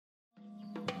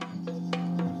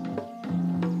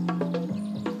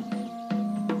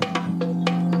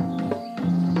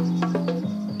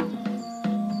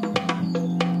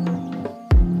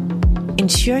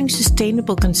Ensuring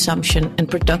sustainable consumption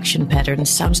and production patterns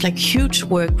sounds like huge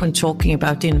work when talking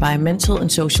about the environmental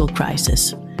and social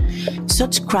crisis.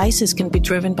 Such crises can be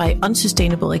driven by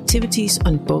unsustainable activities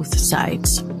on both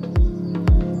sides.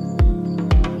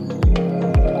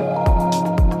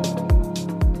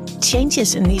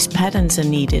 Changes in these patterns are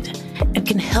needed and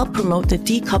can help promote the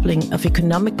decoupling of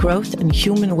economic growth and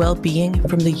human well-being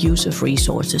from the use of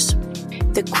resources.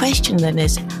 The question then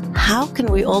is, how can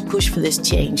we all push for this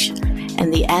change?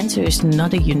 And the answer is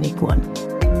not a unique one.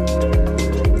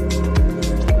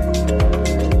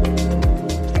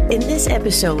 In this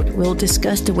episode, we'll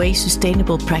discuss the way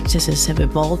sustainable practices have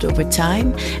evolved over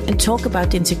time and talk about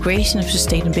the integration of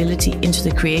sustainability into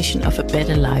the creation of a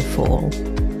better life for all.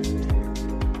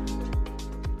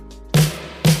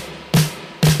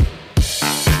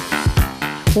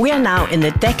 We are now in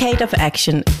the decade of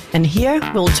action, and here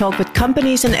we'll talk with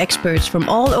companies and experts from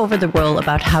all over the world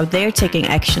about how they're taking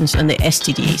actions on the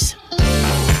SDGs.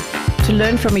 To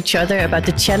learn from each other about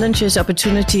the challenges,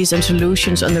 opportunities, and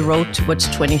solutions on the road towards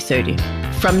 2030.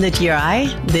 From the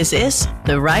GRI, this is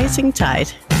The Rising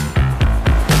Tide.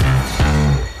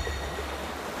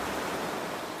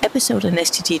 Episode on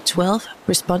SDG 12,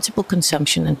 Responsible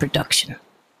Consumption and Production.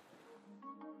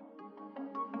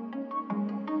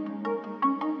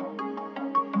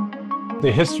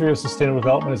 The history of sustainable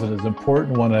development is an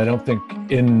important one. I don't think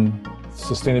in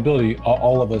sustainability,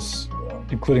 all of us,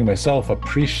 including myself,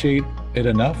 appreciate it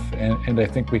enough. And I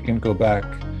think we can go back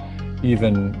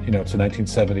even, to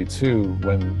 1972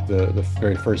 when the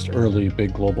very first early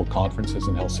big global conferences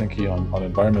in Helsinki on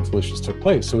environmental issues took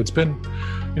place. So it's been,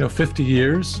 50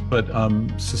 years, but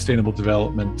sustainable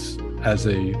development as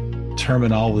a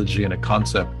terminology and a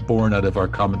concept born out of our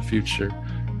common future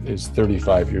is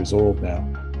 35 years old now.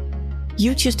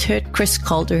 You just heard Chris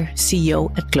Coulter,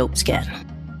 CEO at GlobeScan.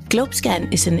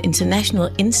 GlobeScan is an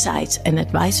international insights and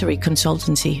advisory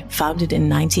consultancy founded in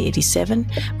 1987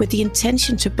 with the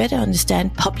intention to better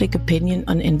understand public opinion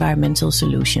on environmental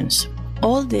solutions.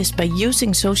 All this by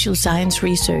using social science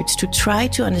research to try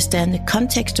to understand the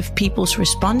context of people's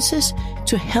responses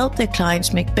to help their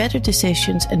clients make better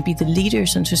decisions and be the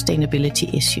leaders on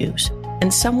sustainability issues.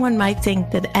 And someone might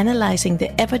think that analyzing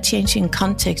the ever-changing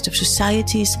context of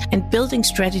societies and building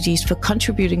strategies for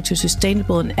contributing to a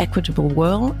sustainable and equitable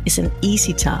world is an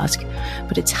easy task,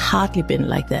 but it's hardly been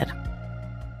like that.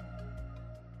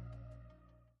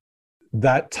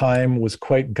 That time was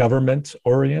quite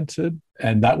government-oriented,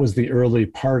 and that was the early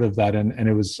part of that. And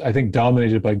it was, I think,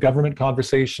 dominated by government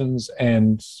conversations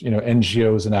and,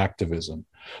 NGOs and activism.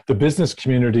 The business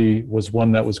community was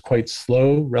one that was quite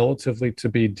slow relatively to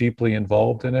be deeply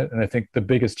involved in it. And I think the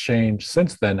biggest change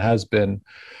since then has been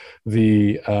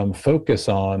the focus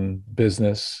on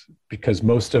business, because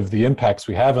most of the impacts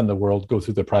we have in the world go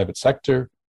through the private sector.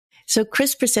 So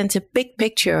Chris presents a big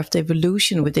picture of the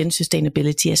evolution within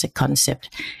sustainability as a concept.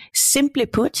 Simply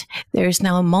put, there is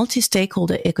now a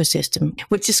multi-stakeholder ecosystem,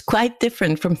 which is quite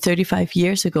different from 35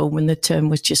 years ago when the term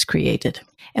was just created.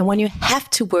 And when you have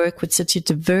to work with such a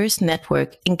diverse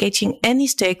network, engaging any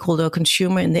stakeholder or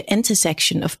consumer in the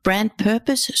intersection of brand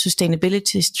purpose,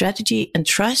 sustainability strategy, and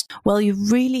trust, well, you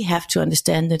really have to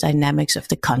understand the dynamics of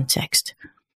the context.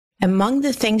 Among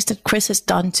the things that Chris has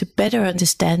done to better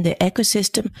understand the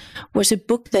ecosystem was a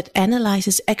book that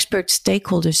analyzes expert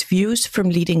stakeholders' views from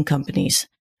leading companies.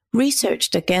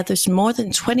 Research that gathers more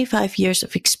than 25 years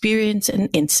of experience and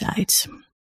insights.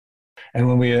 And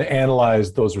when we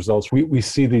analyze those results, we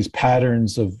see these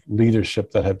patterns of leadership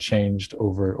that have changed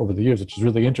over the years, which is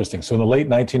really interesting. So in the late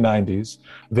 1990s,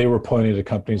 they were pointing to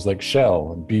companies like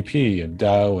Shell and BP and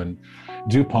Dow and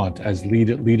DuPont as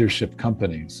leadership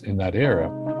companies in that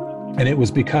era. And it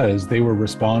was because they were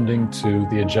responding to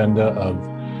the agenda of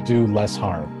do less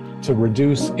harm, to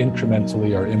reduce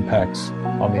incrementally our impacts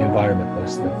on the environment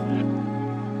mostly.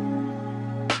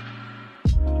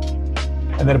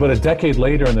 And then about a decade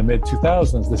later, in the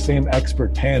mid-2000s, the same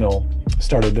expert panel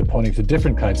started pointing to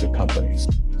different kinds of companies.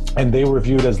 And they were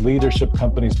viewed as leadership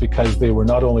companies because they were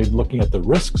not only looking at the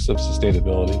risks of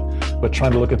sustainability, but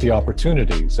trying to look at the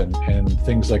opportunities and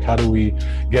things like how do we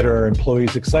get our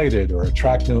employees excited or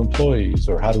attract new employees,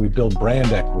 or how do we build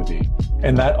brand equity?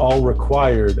 And that all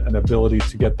required an ability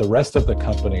to get the rest of the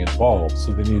company involved.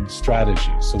 So they need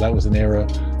strategy. So that was an era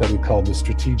that we called the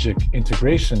strategic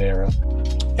integration era.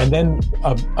 And then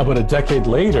about a decade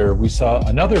later, we saw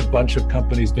another bunch of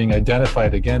companies being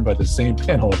identified again by the same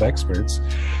panel of experts,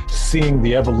 seeing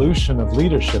the evolution of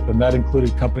leadership. And that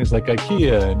included companies like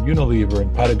IKEA and Unilever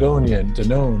and Patagonia and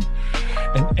Danone.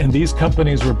 And these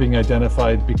companies were being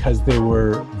identified because they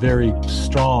were very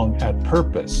strong at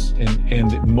purpose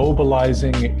in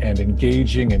mobilizing and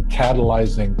engaging and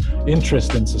catalyzing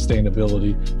interest in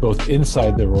sustainability, both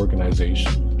inside their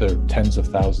organization, their tens of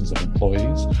thousands of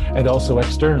employees, and also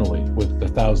externally with the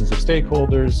thousands of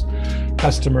stakeholders,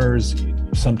 customers,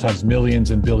 sometimes millions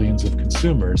and billions of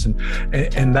consumers.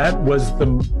 And that was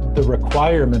the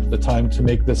requirement at the time to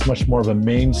make this much more of a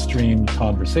mainstream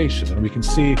conversation. And we can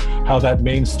see how that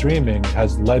mainstreaming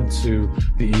has led to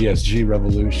the ESG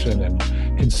revolution and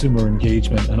consumer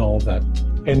engagement and all of that.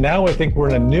 And now I think we're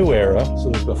in a new era,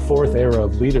 so the fourth era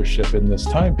of leadership in this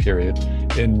time period,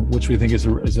 in which we think is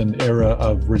an era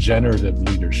of regenerative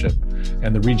leadership.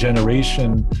 And the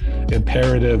regeneration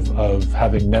imperative of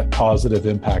having net positive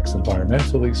impacts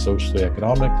environmentally, socially,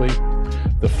 economically,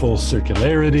 the full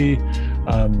circularity,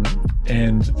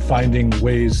 and finding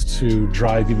ways to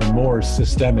drive even more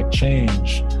systemic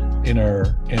change in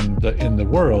the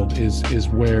world is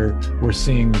where we're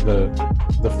seeing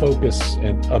the focus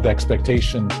of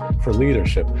expectation for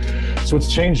leadership. So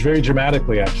it's changed very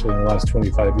dramatically actually in the last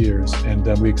 25 years, and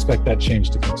we expect that change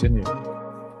to continue.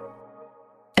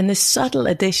 And the subtle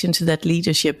addition to that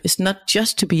leadership is not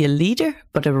just to be a leader,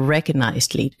 but a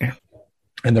recognized leader.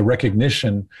 And the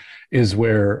recognition is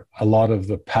where a lot of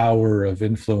the power of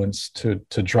influence to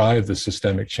drive the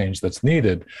systemic change that's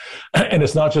needed. And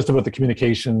it's not just about the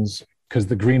communications, because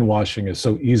the greenwashing is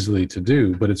so easily to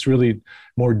do, but it's really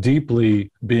more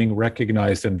deeply being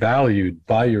recognized and valued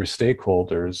by your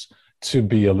stakeholders to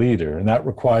be a leader. And that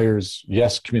requires,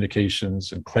 yes,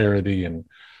 communications and clarity and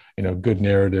good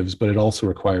narratives, but it also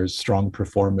requires strong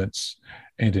performance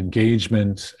and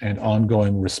engagement and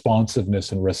ongoing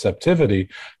responsiveness and receptivity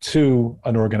to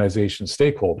an organization's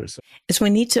stakeholders. As we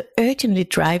need to urgently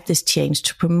drive this change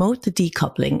to promote the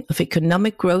decoupling of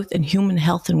economic growth and human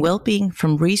health and well-being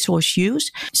from resource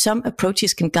use, some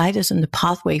approaches can guide us on the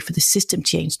pathway for the system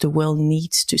change the world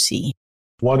needs to see.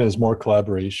 One is more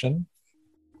collaboration,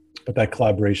 but that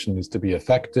collaboration needs to be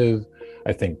effective,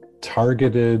 I think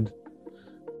targeted,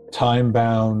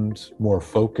 time-bound, more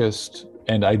focused,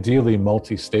 and ideally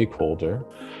multi-stakeholder.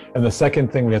 And the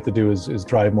second thing we have to do is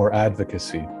drive more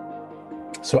advocacy.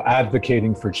 So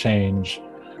advocating for change,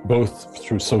 both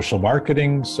through social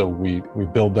marketing, so we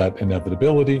build that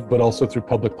inevitability, but also through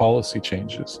public policy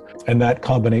changes. And that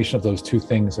combination of those two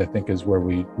things, I think, is where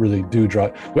we really do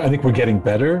drive. I think we're getting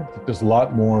better. There's a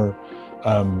lot more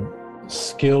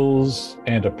skills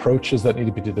and approaches that need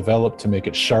to be developed to make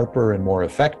it sharper and more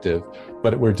effective,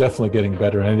 but we're definitely getting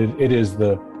better. And it is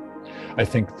I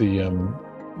think the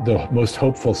most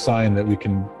hopeful sign that we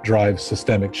can drive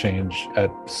systemic change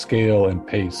at scale and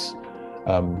pace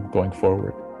going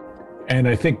forward. And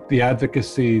I think the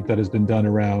advocacy that has been done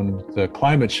around the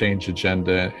climate change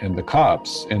agenda and the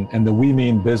COPs and the We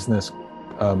Mean Business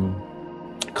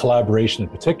collaboration in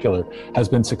particular has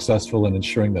been successful in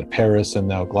ensuring that Paris and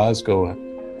now Glasgow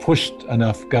pushed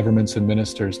enough governments and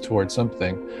ministers towards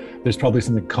something. There's probably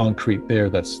something concrete there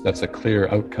that's a clear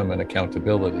outcome and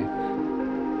accountability.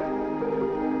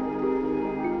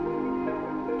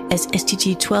 As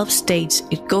SDG 12 states,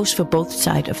 it goes for both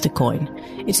sides of the coin.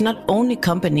 It's not only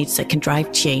companies that can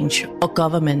drive change, or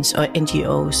governments or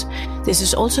NGOs. This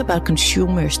is also about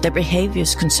consumers, their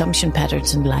behaviors, consumption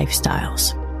patterns, and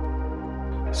lifestyles.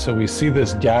 So we see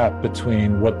this gap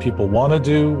between what people want to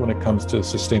do when it comes to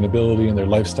sustainability and their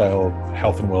lifestyle,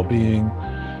 health and well-being,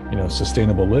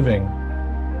 sustainable living,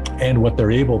 and what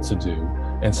they're able to do,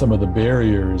 and some of the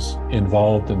barriers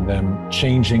involved in them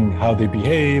changing how they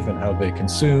behave and how they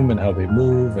consume and how they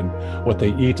move and what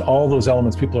they eat. All those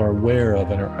elements people are aware of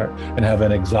and have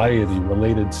an anxiety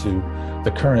related to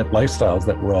the current lifestyles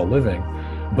that we're all living,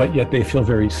 but yet they feel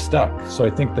very stuck. So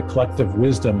I think the collective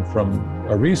wisdom from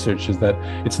our research is that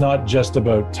it's not just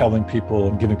about telling people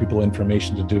and giving people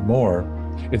information to do more.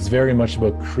 It's very much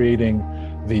about creating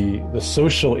the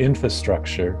social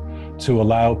infrastructure to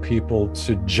allow people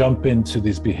to jump into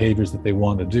these behaviors that they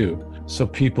want to do so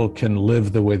people can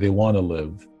live the way they want to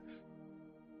live.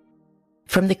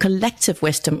 From the collective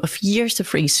wisdom of years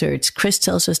of research, Chris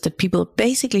tells us that people are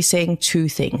basically saying two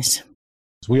things.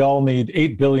 We all need,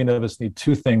 8 billion of us need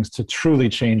two things to truly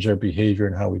change our behavior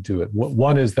and how we do it.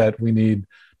 One is that we need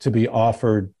to be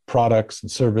offered products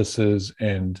and services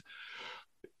and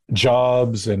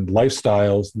jobs and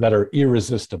lifestyles that are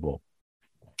irresistible.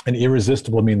 And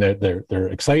irresistible mean that they're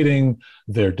exciting,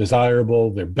 they're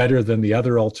desirable, they're better than the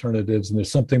other alternatives, and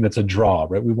there's something that's a draw,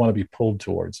 right? We want to be pulled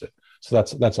towards it. So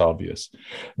that's obvious.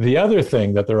 The other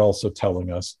thing that they're also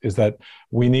telling us is that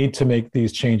we need to make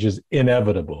these changes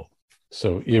inevitable.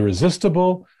 So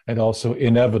irresistible and also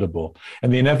inevitable.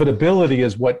 And the inevitability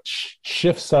is what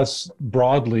shifts us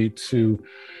broadly to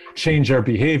change our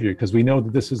behavior, because we know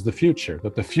that this is the future,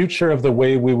 that the future of the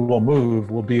way we will move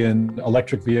will be in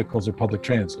electric vehicles or public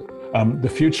transit. The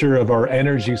future of our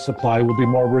energy supply will be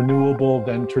more renewable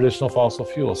than traditional fossil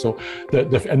fuels. So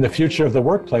the future of the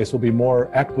workplace will be more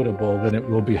equitable than it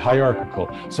will be hierarchical.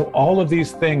 So all of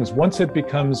these things, once it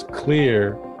becomes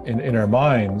clear in our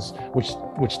minds,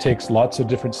 which takes lots of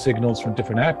different signals from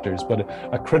different actors, but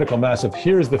a critical mass of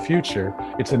here's the future,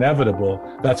 it's inevitable,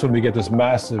 that's when we get this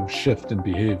massive shift in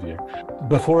behavior.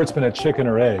 Before, it's been a chicken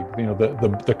or egg.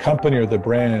 The company or the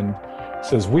brand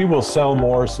says we will sell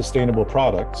more sustainable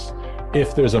products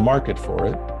if there's a market for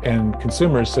it, and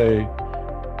consumers say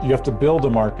you have to build a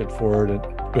market for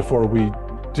it before we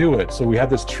do it. So we have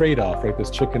this trade-off, right? This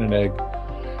chicken and egg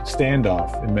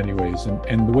standoff in many ways,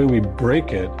 and the way we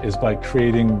break it is by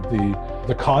creating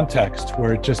the context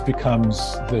where it just becomes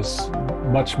this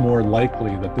much more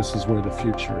likely that this is where the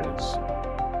future is.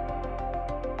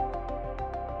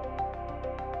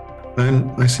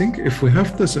 And I think if we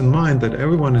have this in mind, that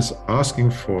everyone is asking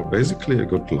for basically a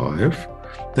good life,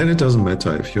 then it doesn't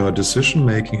matter if you are decision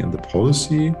making in the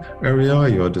policy area,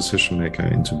 you are a decision maker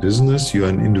into business, you are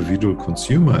an individual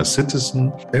consumer, a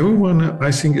citizen. Everyone,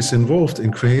 I think, is involved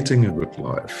in creating a good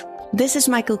life. This is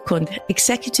Michael Kuhndt,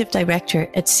 Executive Director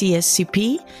at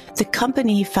CSCP, the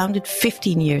company he founded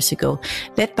 15 years ago,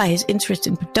 led by his interest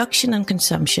in production and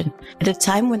consumption, at a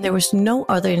time when there was no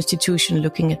other institution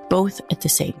looking at both at the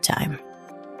same time.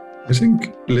 I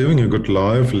think living a good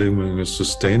life, living a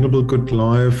sustainable good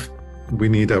life, we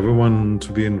need everyone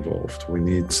to be involved. We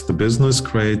need the business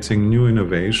creating new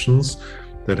innovations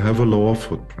that have a lower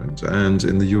footprint. And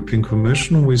in the European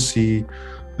Commission, we see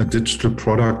a digital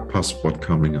product passport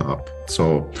coming up.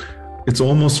 So it's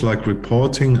almost like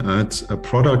reporting at a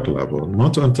product level,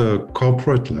 not at the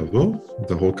corporate level,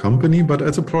 the whole company, but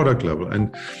at a product level.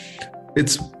 And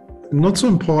it's not so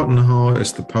important how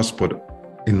is the passport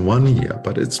in 1 year,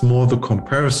 but it's more the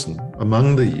comparison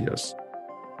among the years.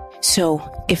 So,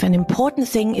 if an important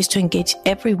thing is to engage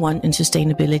everyone in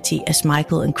sustainability, as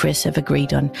Michael and Chris have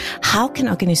agreed on, how can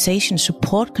organizations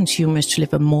support consumers to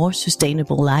live a more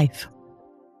sustainable life?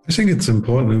 I think it's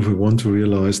important, if we want to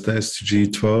realize the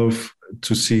SDG 12,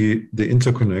 to see the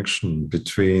interconnection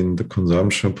between the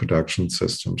consumption and production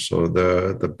system. So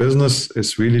the business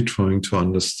is really trying to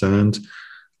understand,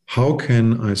 how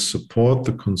can I support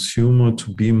the consumer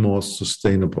to be more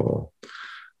sustainable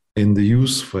in the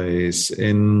use phase,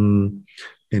 in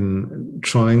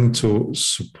trying to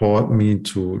support me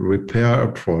to repair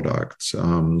a product,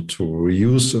 to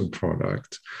reuse a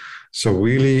product. So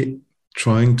really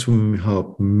trying to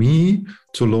help me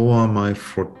to lower my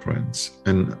footprints.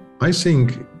 And I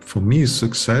think for me,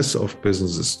 success of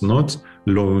business is not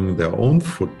lowering their own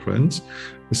footprint,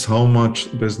 is how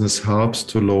much business helps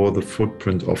to lower the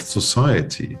footprint of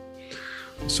society.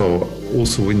 So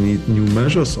also we need new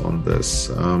measures on this,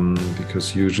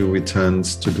 because usually we tend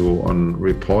to do on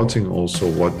reporting also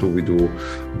what do we do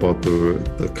about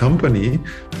the company,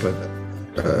 but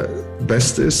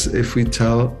best is if we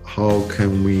tell how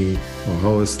can we, or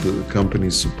how is the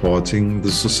company supporting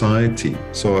the society.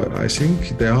 So I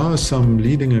think there are some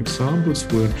leading examples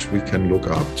which we can look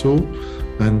up to.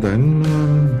 And then,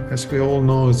 as we all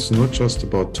know, it's not just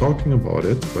about talking about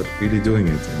it, but really doing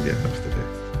it in the end of the day.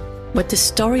 What the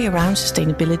story around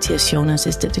sustainability has shown us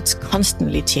is that it's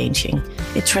constantly changing.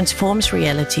 It transforms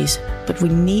realities, but we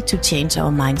need to change our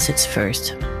mindsets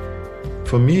first.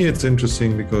 For me, it's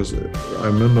interesting because I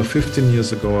remember 15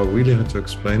 years ago, I really had to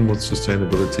explain what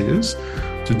sustainability is.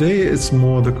 Today, it's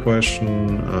more the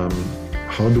question,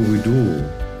 how do we do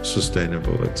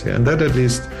sustainability? And that, at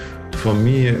least for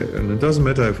me, and it doesn't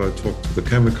matter if I talk to the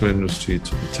chemical industry,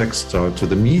 to the textile, to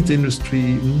the meat industry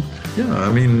even. Yeah,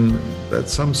 I mean,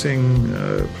 that's something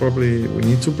probably we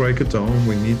need to break it down.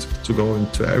 We need to go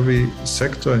into every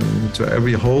sector and into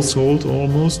every household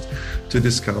almost to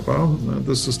discover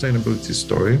the sustainability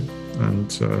story.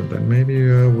 And then maybe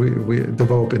we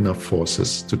develop enough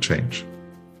forces to change.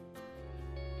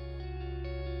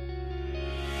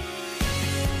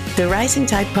 The Rising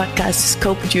Tide podcast is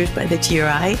co-produced by the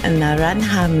GRI and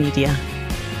Naranja Media.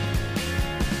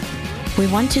 We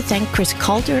want to thank Chris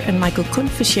Coulter and Michael Kuhndt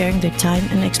for sharing their time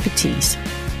and expertise.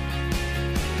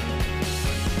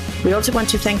 We also want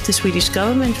to thank the Swedish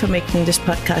government for making this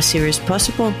podcast series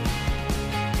possible.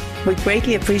 We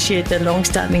greatly appreciate their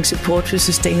long-standing support for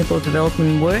sustainable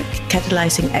development work,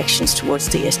 catalyzing actions towards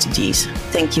the SDGs.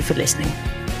 Thank you for listening.